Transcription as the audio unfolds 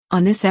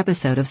On this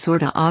episode of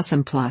Sorta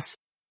Awesome Plus,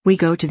 we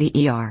go to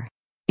the ER.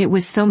 It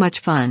was so much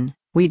fun,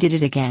 we did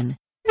it again.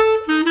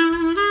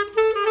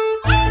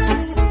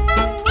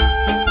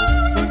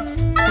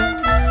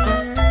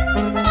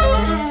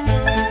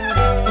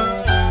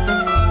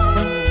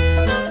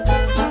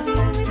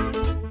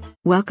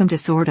 Welcome to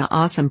Sorta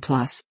Awesome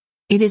Plus.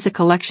 It is a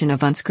collection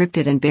of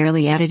unscripted and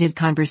barely edited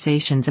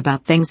conversations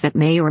about things that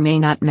may or may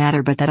not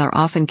matter but that are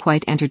often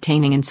quite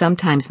entertaining and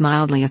sometimes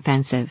mildly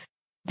offensive.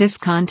 This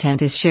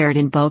content is shared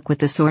in bulk with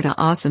the Sorta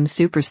Awesome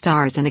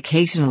superstars and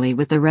occasionally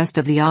with the rest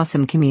of the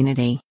awesome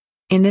community.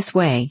 In this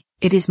way,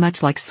 it is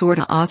much like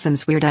Sorta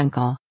Awesome's weird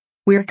uncle.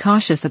 We're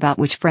cautious about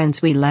which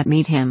friends we let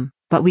meet him,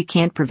 but we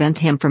can't prevent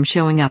him from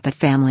showing up at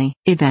family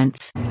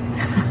events.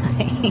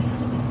 Hi.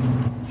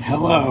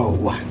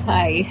 Hello.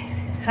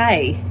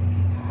 Hi.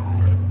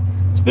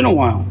 It's been a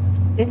while.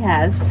 It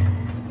has.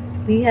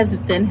 We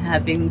have been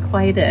having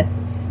quite a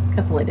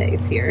couple of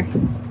days here.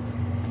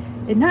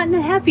 And not in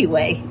a happy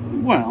way.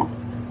 Well,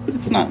 but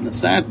it's not in a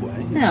sad way.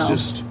 No.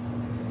 It's just,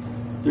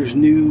 there's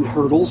new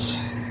hurdles.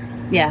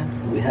 Yeah.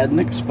 We hadn't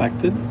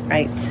expected.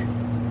 Right.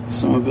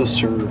 Some of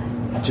us are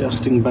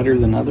adjusting better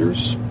than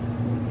others.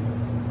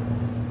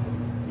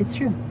 It's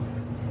true.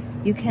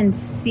 You can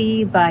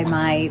see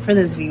by for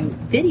those of you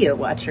video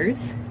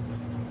watchers,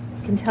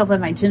 you can tell by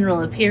my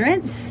general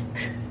appearance.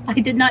 I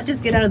did not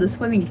just get out of the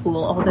swimming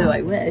pool, although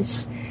I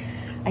wish.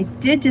 I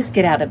did just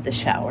get out of the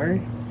shower.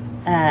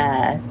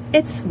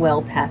 It's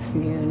well past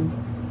noon,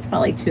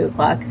 probably 2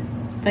 o'clock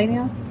by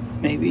now.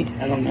 Maybe.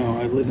 I don't know.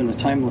 I live in a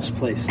timeless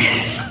place.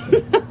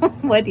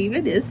 What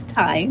even is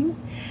time?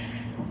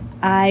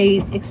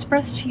 I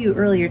expressed to you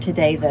earlier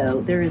today,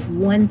 though, there is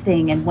one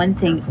thing and one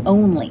thing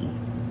only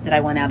that I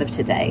want out of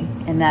today,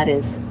 and that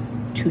is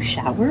to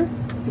shower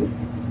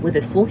with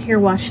a full hair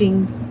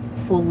washing,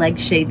 full leg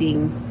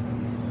shaving,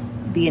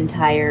 the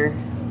entire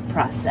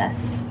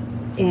process.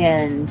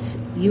 And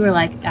you were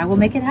like, I will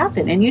make it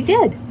happen. And you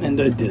did. And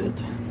I did.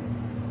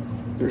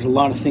 There's a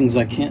lot of things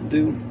I can't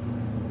do.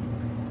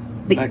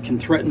 But I can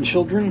threaten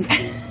children.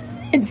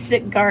 And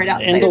sit guard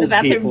outside of the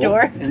bathroom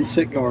door. And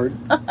sit guard.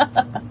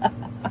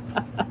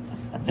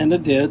 And I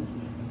did.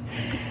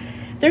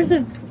 There's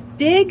a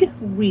big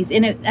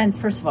reason. And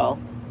first of all,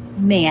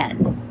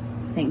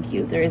 man, thank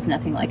you. There is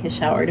nothing like a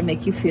shower to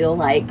make you feel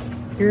like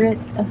you're a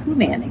Who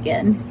Man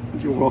again.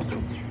 You're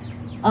welcome.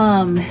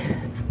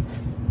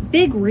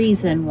 Big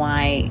reason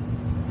why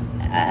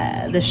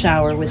the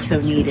shower was so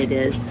needed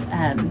is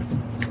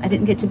I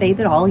didn't get to bathe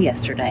at all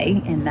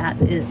yesterday, and that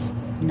is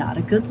not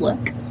a good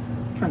look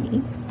for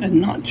me. And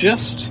not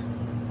just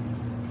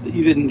that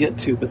you didn't get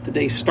to, but the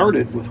day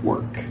started with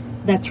work.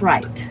 That's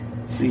right.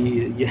 So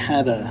you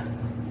had a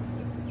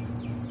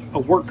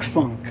work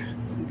funk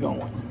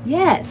going.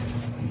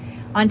 Yes.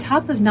 On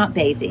top of not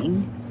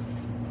bathing.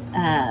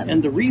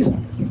 And the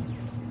reason.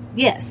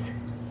 Yes.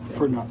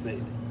 For not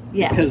bathing.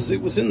 Yeah. Because it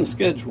was in the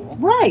schedule.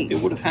 Right.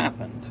 It would have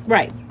happened.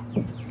 Right.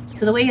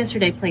 So the way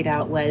yesterday played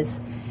out was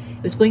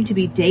it was going to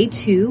be day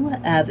 2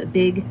 of a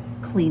big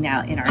clean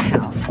out in our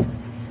house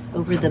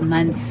over the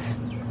months.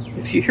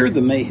 If you hear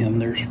the mayhem,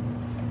 there's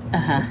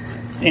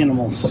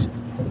animals.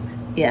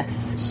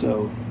 Yes.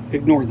 So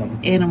ignore them.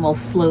 Animals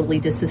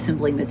slowly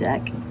disassembling the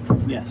deck.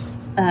 Yes.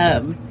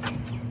 Yes.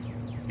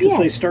 Because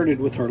they started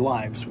with our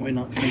lives. Why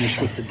not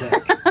finish with the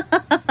deck?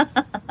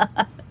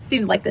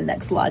 Seemed like the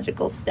next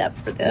logical step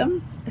for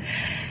them.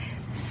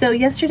 So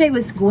yesterday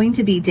was going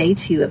to be day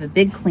 2 of a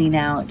big clean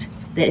out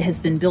that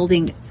has been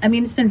building. I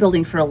mean, it's been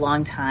building for a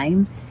long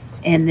time.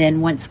 And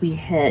then once we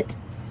hit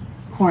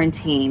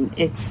quarantine,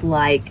 it's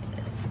like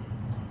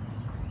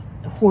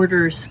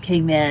hoarders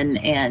came in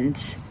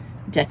and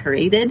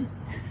decorated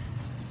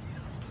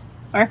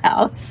our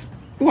house.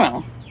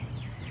 Well,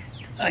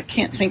 I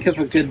can't think of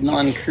a good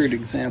non-crude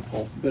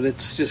example, but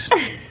it's just,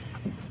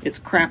 it's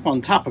crap on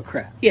top of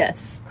crap.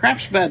 Yes.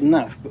 Crap's bad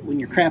enough, but when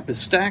your crap is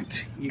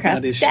stacked, you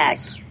got issues.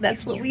 Stacked.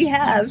 That's what we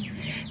have.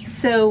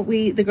 So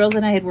the girls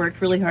and I had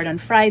worked really hard on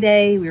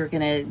Friday. We were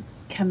going to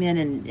come in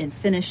and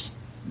finish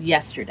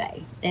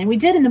yesterday. And we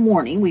did in the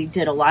morning. We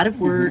did a lot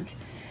of work.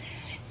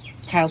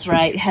 Mm-hmm. Kyle's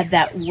right. Had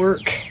that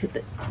work,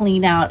 the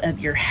clean out of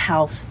your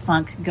house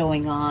funk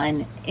going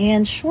on.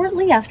 And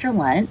shortly after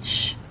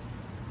lunch,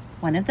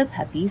 one of the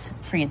puppies,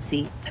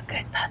 Francie, the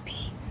good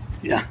puppy.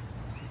 Yeah.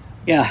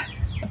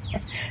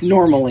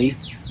 Normally.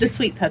 The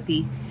sweet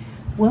puppy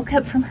woke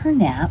up from her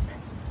nap,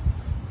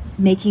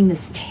 making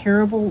this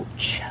terrible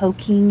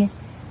choking,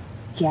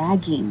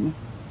 gagging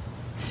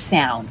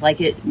sound.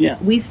 Like it. Yeah.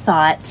 We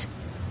thought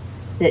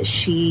that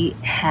she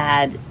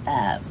had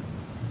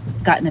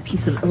gotten a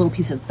little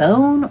piece of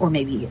bone, or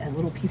maybe a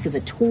little piece of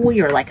a toy,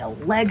 or like a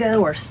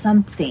Lego or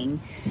something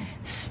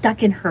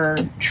stuck in her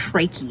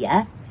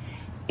trachea,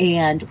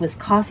 and was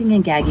coughing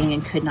and gagging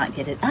and could not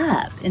get it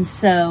up. And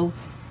so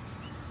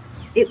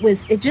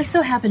it just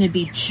so happened to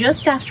be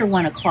just after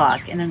 1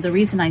 o'clock. And the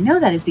reason I know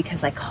that is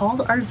because I called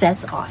our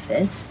vet's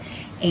office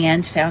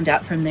and found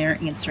out from their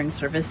answering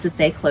service that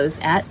they close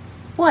at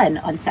 1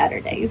 on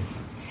Saturdays.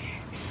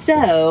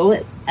 So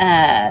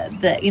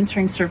the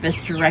answering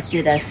service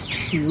directed us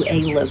to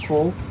a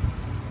local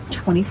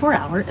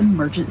 24-hour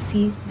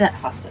emergency vet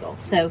hospital.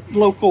 So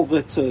local,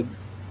 that's a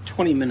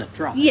 20-minute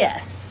drive.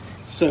 Yes.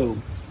 So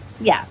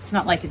yeah, it's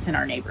not like it's in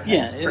our neighborhood.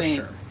 Yeah, for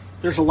sure.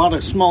 There's a lot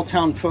of small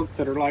town folk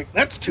that are like,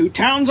 that's 2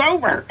 towns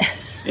over.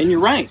 And you're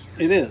right,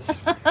 it is.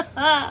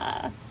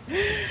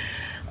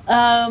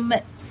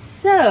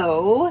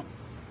 So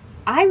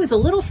I was a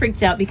little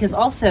freaked out because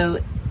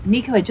also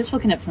Nico had just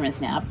woken up from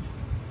his nap.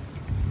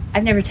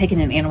 I've never taken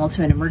an animal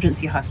to an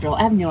emergency hospital.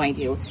 I have no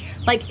idea.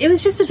 Like, it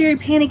was just a very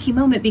panicky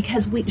moment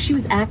because she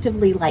was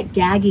actively, like,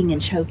 gagging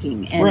and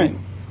choking. And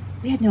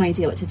we had no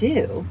idea what to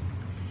do.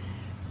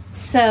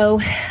 So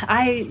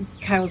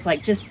Kyle was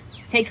like, just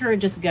take her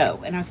and just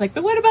go. And I was like,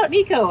 but what about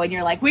Nico? And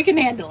you're like, we can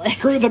handle it.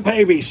 Screw the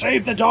baby,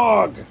 save the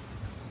dog.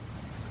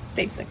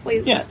 Basically,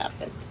 is what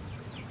happened.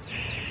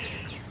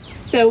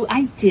 So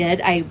I did.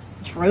 I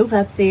drove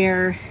up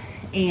there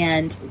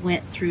and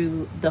went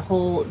through the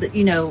whole,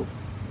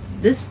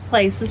 this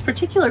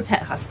particular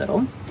pet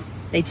hospital,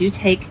 they do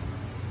take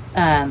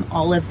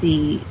all of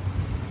the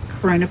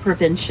corona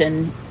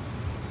prevention,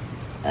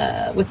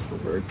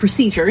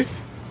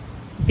 procedures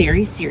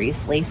very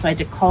seriously. So I had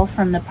to call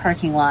from the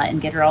parking lot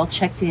and get her all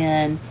checked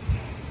in,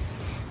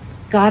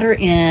 got her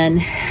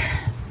in,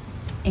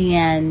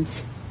 and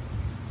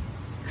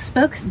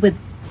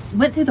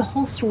went through the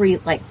whole story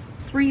like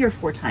 3 or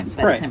 4 times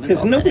by the time it was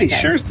all because nobody said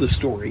and shares the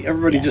story.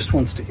 Everybody just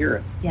wants to hear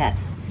it.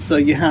 Yes. So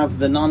you have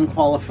the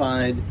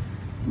non-qualified,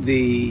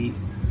 the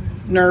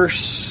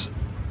nurse,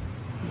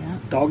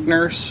 dog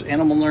nurse,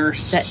 animal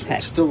nurse.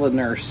 It's still a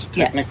nurse,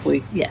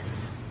 technically. Yes.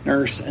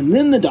 Nurse, and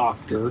then the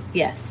doctor.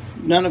 Yes.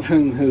 None of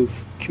whom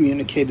who've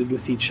communicated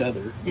with each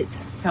other. It just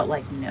felt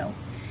like no.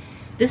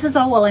 This is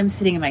all while I'm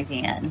sitting in my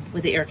van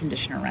with the air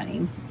conditioner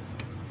running.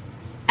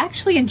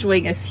 Actually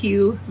enjoying a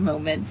few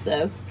moments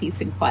of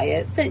peace and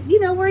quiet, but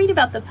worried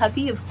about the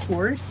puppy, of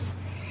course.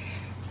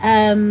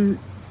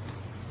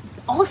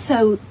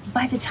 Also,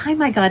 by the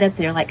time I got up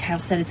there, like Kyle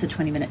said, it's a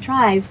 20-minute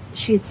drive.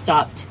 She had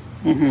stopped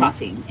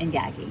coughing and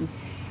gagging.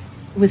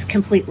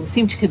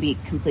 Seemed to be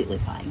completely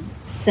fine.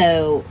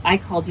 So I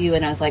called you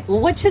and I was like, well,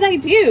 what should I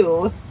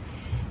do?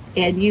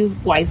 And you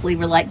wisely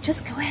were like,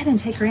 just go ahead and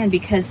take her in,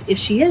 because if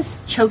she is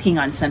choking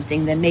on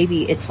something, then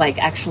maybe it's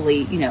like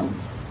actually,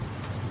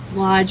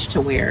 lodged to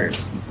where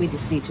we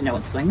just need to know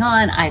what's going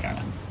on. I don't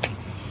know.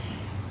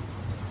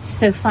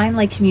 So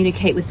finally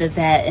communicate with the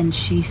vet, and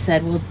she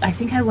said, well, I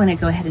think I want to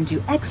go ahead and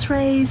do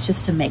x-rays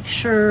just to make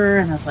sure.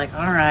 And I was like,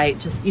 all right,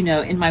 just,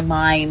 in my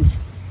mind,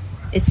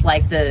 it's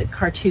like the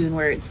cartoon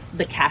where it's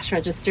the cash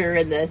register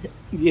and it's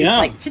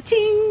like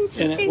cha-ching,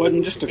 cha-ching, and it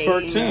wasn't just a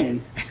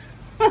cartoon.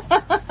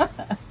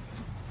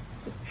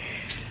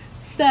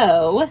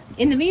 So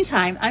in the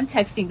meantime, I'm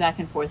texting back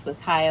and forth with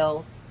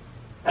Kyle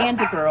and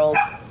the girls,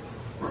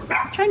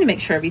 trying to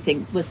make sure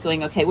everything was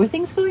going okay. Were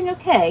things going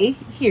okay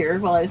here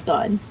while I was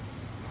gone?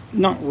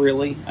 Not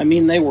really. I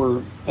mean, they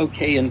were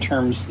okay in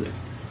terms that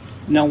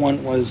no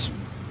one was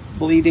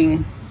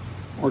bleeding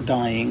or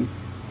dying.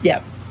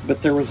 Yeah.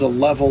 But there was a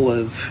level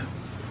of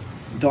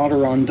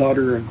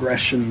daughter-on-daughter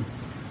aggression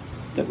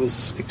that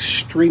was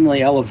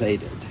extremely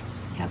elevated.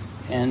 Yeah.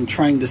 And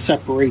trying to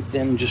separate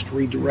them just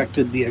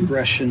redirected the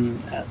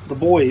aggression at the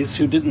boys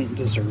who didn't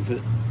deserve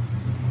it.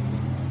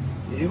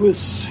 It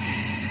was...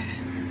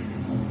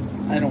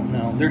 I don't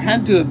know. There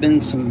had to have been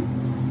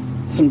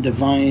some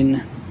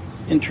divine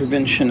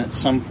intervention at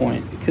some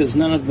point, because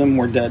none of them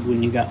were dead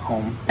when you got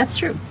home. That's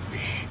true.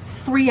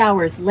 3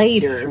 hours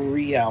later.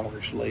 3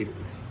 hours later.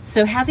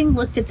 So having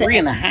looked at the...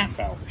 3.5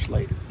 hours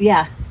later.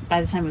 Yeah, by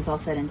the time it was all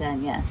said and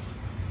done, yes.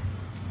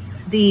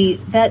 The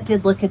vet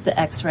did look at the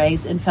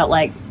x-rays and felt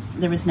like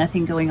there was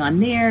nothing going on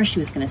there. She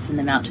was going to send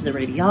them out to the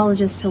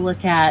radiologist to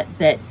look at,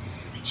 but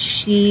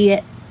she...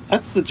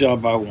 That's the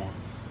job I want.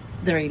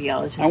 The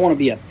radiologist. I want to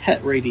be a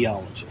pet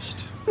radiologist.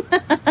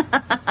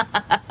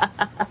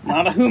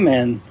 Not a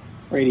human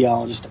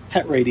radiologist, a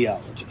pet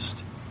radiologist.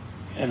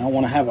 And I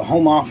want to have a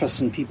home office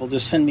and people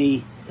just send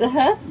me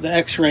the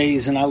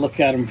x-rays and I look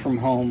at them from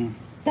home.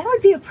 That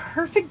would be a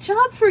perfect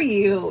job for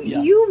you.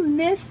 Yeah. You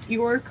missed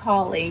your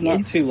calling. It's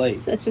not too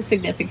late. Such a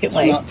significant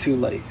way. It's not too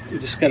late. You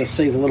just got to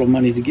save a little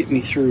money to get me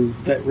through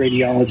vet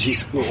radiology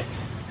school.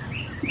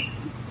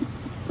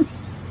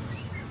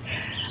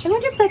 I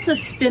wonder if that's a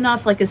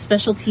spin-off, like a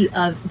specialty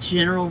of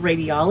general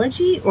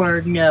radiology,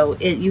 or no,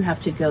 you have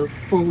to go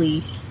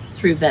fully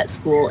through vet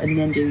school and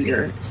then do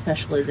your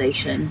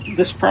specialization.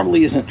 This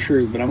probably isn't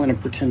true, but I'm going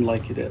to pretend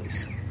like it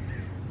is.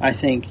 I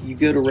think you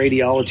go to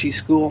radiology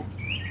school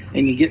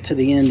and you get to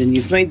the end and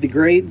you've made the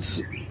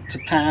grades to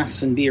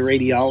pass and be a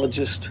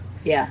radiologist.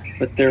 Yeah.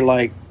 But they're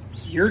like,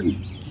 you're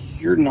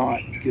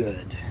not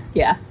good.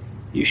 Yeah.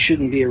 You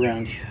shouldn't be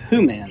around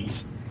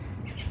humans.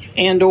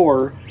 And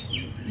or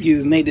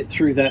you made it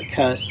through that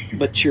cut,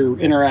 but you're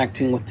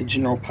interacting with the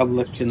general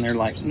public and they're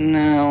like,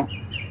 no,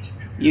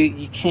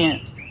 you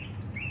can't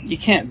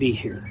be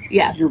here.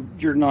 Yeah.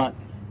 You're not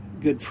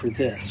good for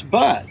this.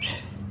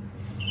 But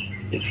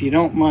if you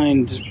don't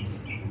mind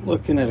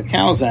looking at a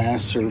cow's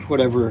ass or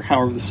whatever,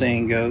 however the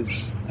saying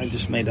goes, I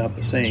just made up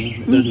a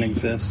saying. It doesn't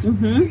exist.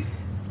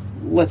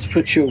 Mm-hmm. Let's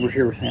put you over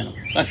here with animals.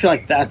 I feel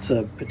like that's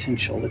a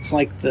potential. It's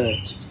like the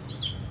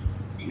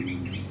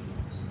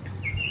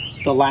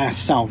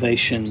last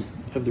salvation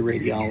of the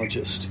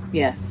radiologist.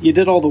 Yes. You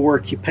did all the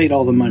work. You paid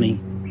all the money.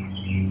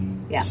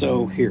 Yeah.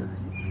 So here.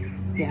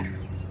 Yeah.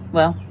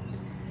 Well,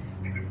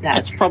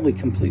 that's probably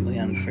completely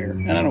unfair.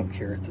 And I don't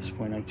care at this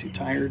point. I'm too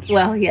tired.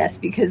 Well, yes,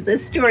 because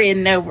this story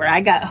isn't over. I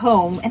got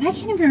home, and I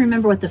can't even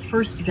remember what the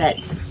first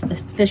vet's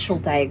official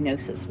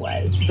diagnosis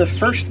was. The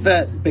first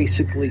vet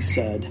basically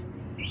said,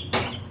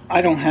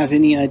 I don't have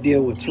any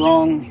idea what's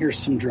wrong. Here's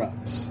some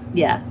drugs.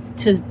 Yeah.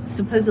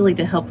 Supposedly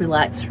to help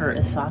relax her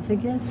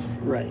esophagus.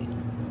 Right.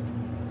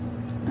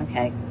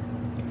 Okay.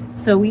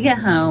 So we get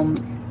home.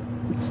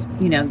 It's,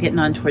 getting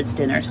on towards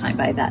dinner time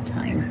by that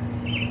time.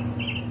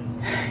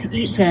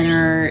 Eat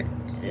dinner,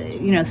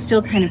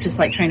 still kind of just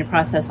like trying to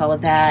process all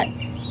of that.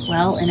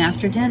 Well, and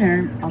after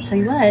dinner, I'll tell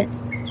you what,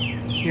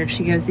 here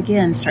she goes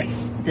again,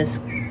 starts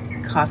this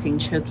coughing,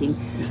 choking.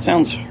 It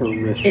sounds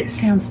horrific. It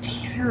sounds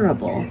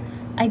terrible.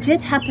 I did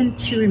happen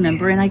to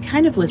remember, and I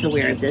kind of was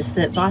aware of this,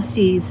 that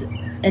Bosties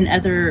and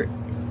other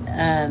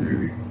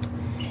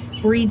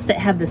breeds that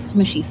have the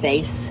smushy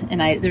face, and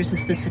there's a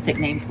specific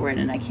name for it,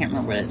 and I can't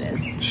remember what it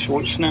is.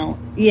 Short snout?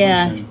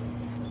 Yeah. Something.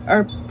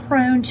 Are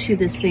prone to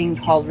this thing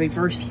called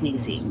reverse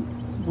sneezing,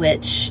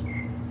 which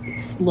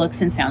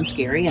looks and sounds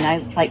scary.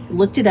 And I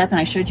looked it up, and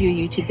I showed you a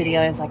YouTube video.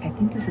 I was like, I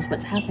think this is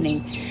what's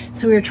happening.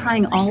 So we were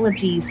trying all of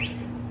these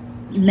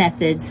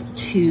methods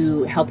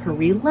to help her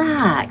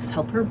relax,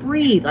 help her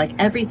breathe, like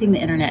everything the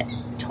internet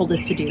told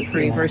us to do for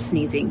reverse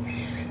sneezing.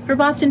 For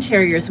Boston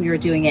Terriers, we were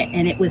doing it,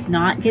 and it was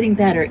not getting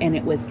better, and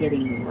it was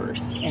getting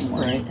worse and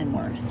worse and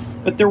worse.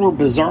 But there were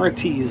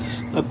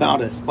bizarrities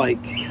about it, like,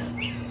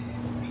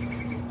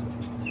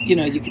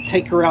 you could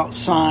take her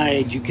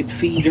outside, you could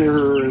feed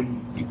her,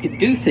 you could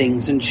do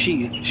things, and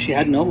she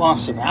had no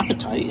loss of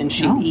appetite, and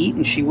she'd eat,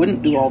 and she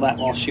wouldn't do all that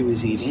while she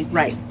was eating.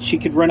 Right. She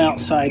could run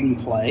outside and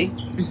play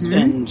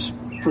and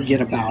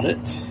forget about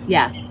it.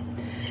 Yeah.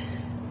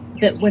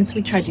 But once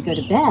we tried to go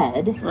to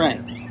bed...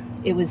 Right.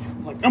 It was...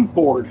 Like, I'm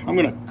bored. I'm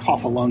going to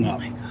cough a lung up. Oh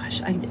my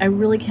gosh. I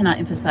really cannot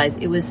emphasize.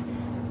 It was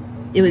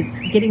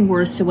getting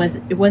worse. It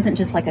wasn't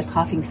just like a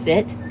coughing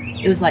fit.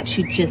 It was like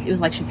she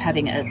was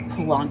having a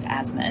prolonged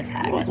asthma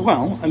attack.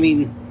 Well, I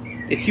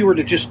mean, if you were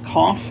to just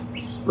cough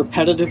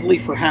repetitively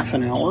for half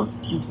an hour,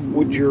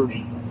 would your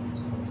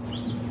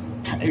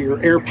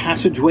air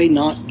passageway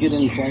not get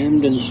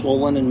inflamed and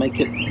swollen and make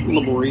it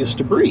laborious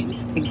to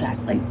breathe?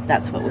 Exactly.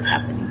 That's what was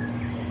happening.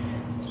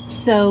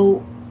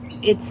 So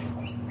it's...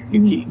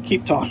 You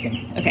keep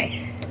talking.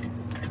 Okay.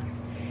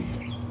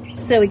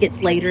 So it gets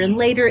later and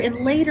later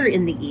and later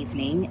in the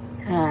evening.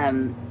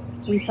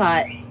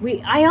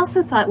 I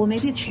also thought, well,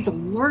 maybe she's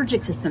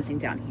allergic to something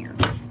down here,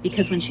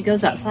 because when she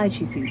goes outside,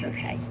 she seems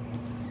okay.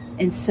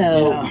 And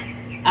so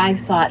I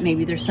thought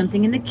maybe there's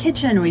something in the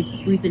kitchen.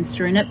 We've been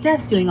stirring up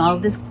desks, doing all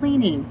of this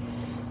cleaning.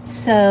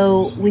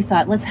 So we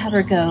thought, let's have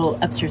her go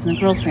upstairs in the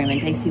girls' room. And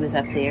Daisy was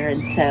up there.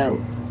 And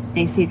so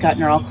Daisy had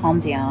gotten her all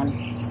calmed down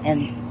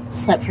and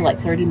slept for like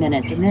 30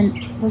 minutes. And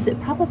then, was it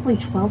probably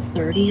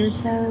 12:30 or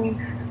so?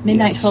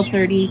 Midnight,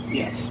 12:30.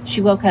 Yes.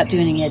 She woke up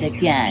doing it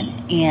again.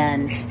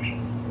 And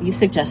you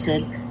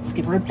suggested, let's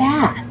give her a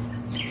bath.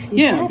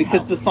 Yeah,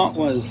 because the thought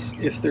was,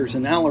 if there's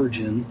an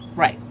allergen,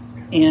 right,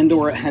 and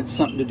or it had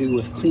something to do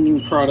with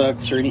cleaning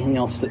products or anything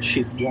else that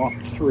she'd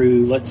walked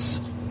through, let's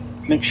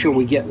make sure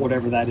we get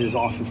whatever that is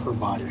off of her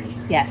body.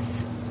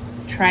 Yes.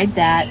 Tried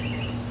that.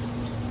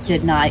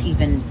 Did not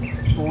even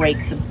break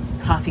the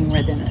coughing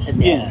rhythm a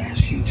bit. Yeah,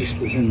 she just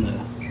was in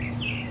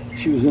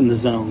the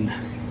zone.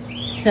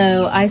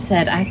 So I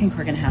said, I think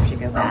we're going to have to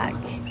go back.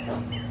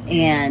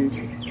 And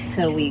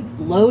so we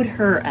load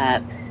her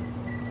up.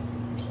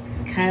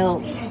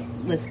 Kyle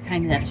was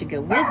kind enough to go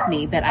with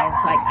me, but I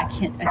was like,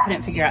 I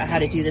couldn't figure out how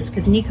to do this,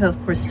 because Nico,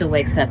 of course, still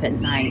wakes up at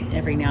night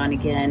every now and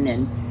again,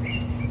 and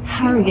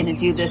how are we going to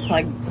do this? So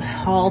I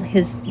hauled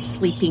his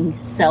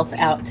sleeping self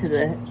out to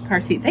the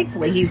car seat.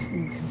 Thankfully, he's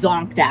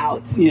zonked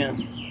out. Yeah.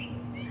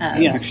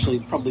 He actually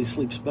probably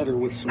sleeps better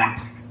with some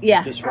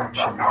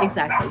disruption.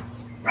 Exactly.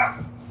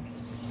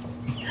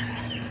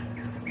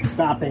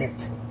 Stop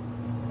it.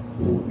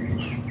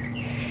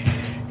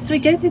 So we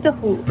go through the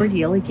whole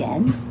ordeal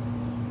again,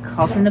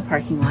 call from the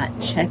parking lot,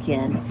 check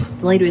in.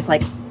 The lady was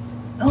like,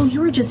 oh,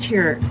 you were just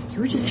here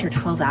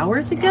 12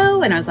 hours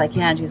ago? And I was like,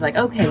 yeah. And she's like,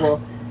 okay,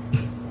 well,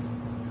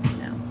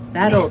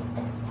 that'll...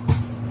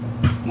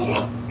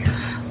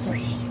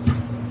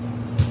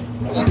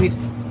 Should we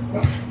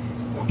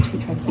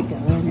try to keep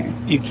going? Or?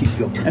 You keep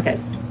going. Okay.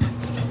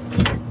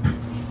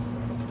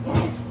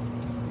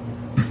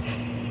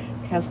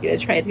 I was going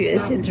to try to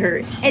attend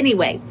her.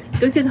 Anyway,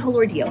 go through the whole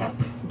ordeal.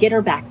 Get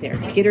her back there.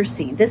 Get her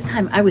seen. This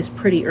time I was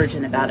pretty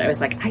urgent about it. I was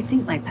like, I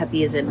think my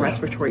puppy is in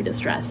respiratory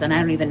distress. And I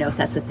don't even know if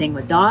that's a thing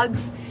with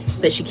dogs,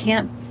 but she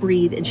can't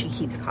breathe and she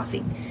keeps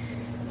coughing.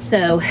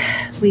 So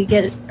we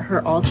get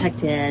her all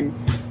checked in.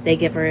 They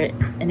give her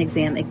an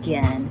exam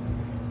again.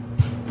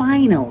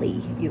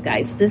 finally, you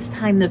guys, this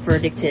time the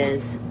verdict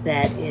is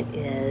that it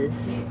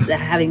is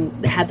having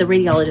had the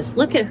radiologist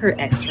look at her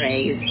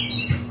x-rays,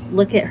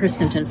 look at her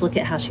symptoms, look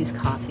at how she's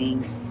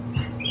coughing.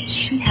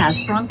 She has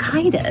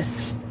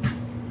bronchitis.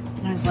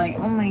 And I was like,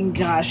 oh my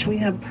gosh, we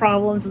have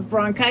problems with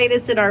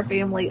bronchitis in our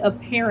family,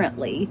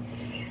 apparently.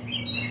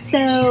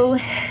 So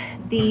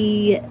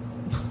the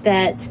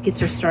vet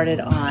gets her started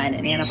on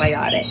an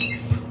antibiotic,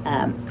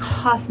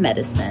 cough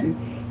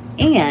medicine,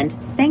 and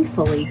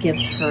thankfully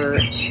gives her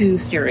 2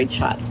 steroid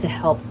shots to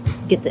help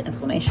get the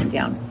inflammation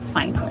down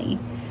finally.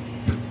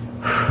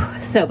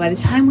 So by the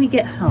time we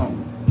get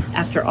home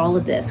after all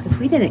of this, because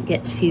we didn't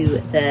get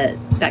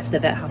back to the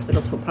vet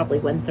hospital till probably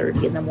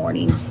 1:30 in the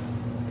morning,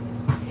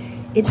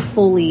 it's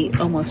fully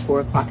almost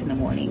 4 o'clock in the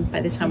morning.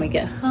 By the time we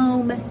get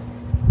home,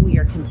 we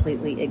are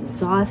completely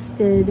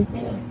exhausted.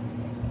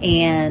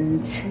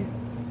 And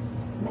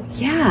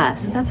yeah,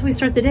 so that's how we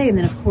start the day. And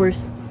then of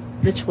course,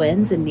 the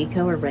twins and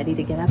Nico are ready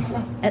to get up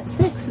at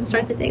 6 and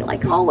start the day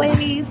like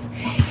always.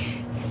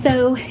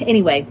 So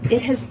anyway,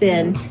 it has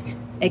been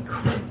a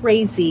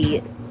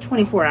crazy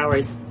 24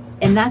 hours.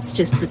 And that's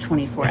just the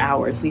 24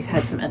 hours. We've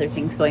had some other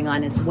things going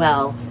on as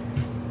well,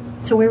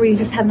 to where we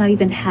just have not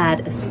even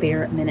had a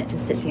spare minute to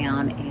sit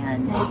down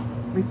and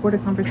record a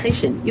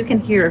conversation. You can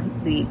hear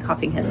the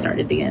coughing has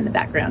started again in the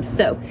background.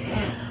 So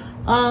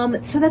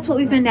that's what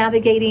we've been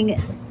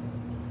navigating.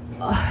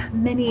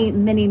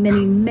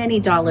 Many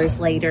dollars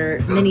later,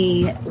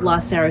 many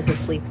lost hours of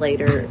sleep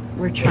later,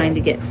 we're trying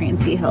to get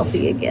Francie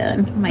healthy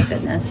again. My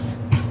goodness.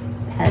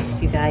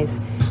 Pets, you guys.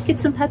 Get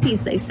some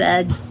puppies, they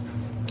said.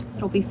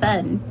 It'll be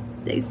fun,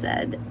 they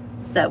said.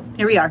 So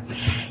here we are.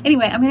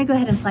 Anyway, I'm going to go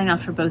ahead and sign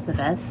off for both of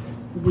us.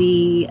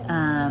 We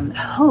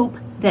hope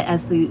that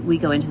as we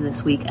go into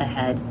this week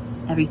ahead,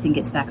 everything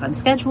gets back on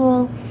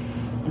schedule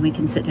and we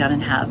can sit down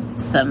and have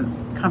some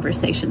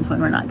conversations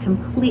when we're not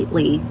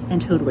completely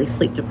and totally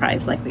sleep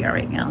deprived like we are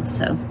right now.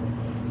 So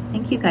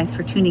thank you guys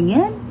for tuning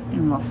in,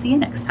 and we'll see you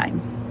next time.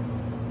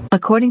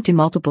 According to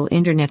multiple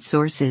internet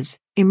sources,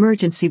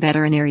 emergency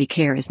veterinary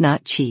care is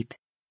not cheap.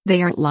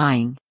 They aren't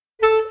lying.